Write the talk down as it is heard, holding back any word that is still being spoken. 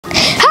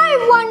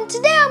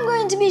today I'm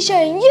going to be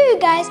showing you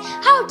guys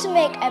how to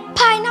make a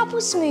pineapple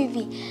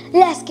smoothie.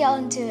 Let's get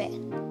on to it.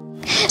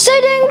 So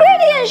the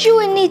ingredients you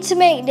will need to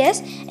make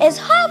this is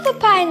half a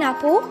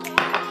pineapple,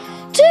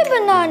 2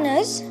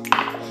 bananas,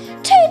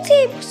 2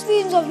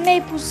 tablespoons of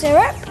maple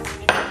syrup,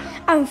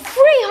 and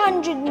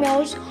 300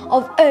 ml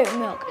of oat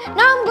milk.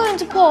 Now I'm going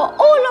to pour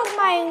all of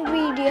my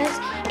ingredients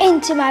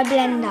into my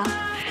blender.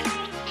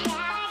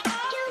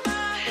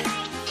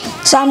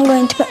 So I'm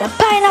going to put the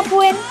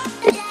pineapple in,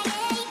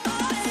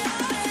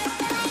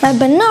 my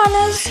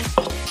bananas,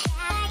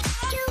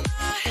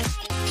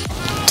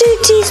 2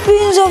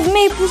 teaspoons of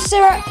maple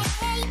syrup,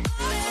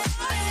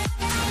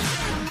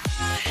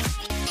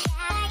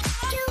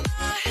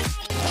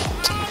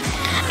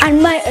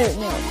 and my oat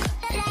milk.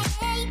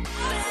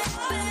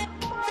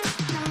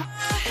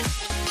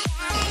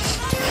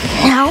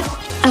 Now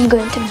I'm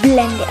going to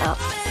blend it up.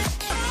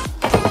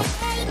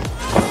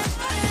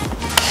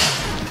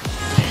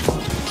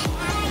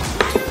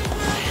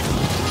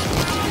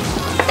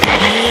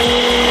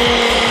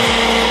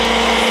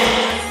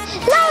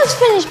 Now it's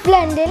finished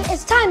blending,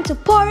 it's time to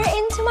pour it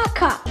into my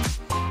cup.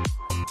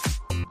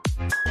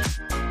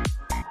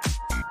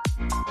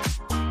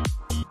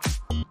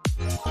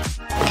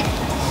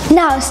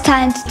 Now it's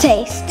time to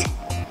taste.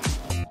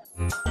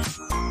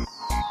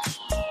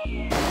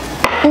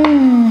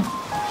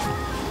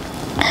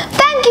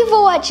 Thank you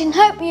for watching,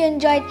 hope you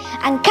enjoyed,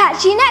 and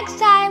catch you next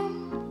time.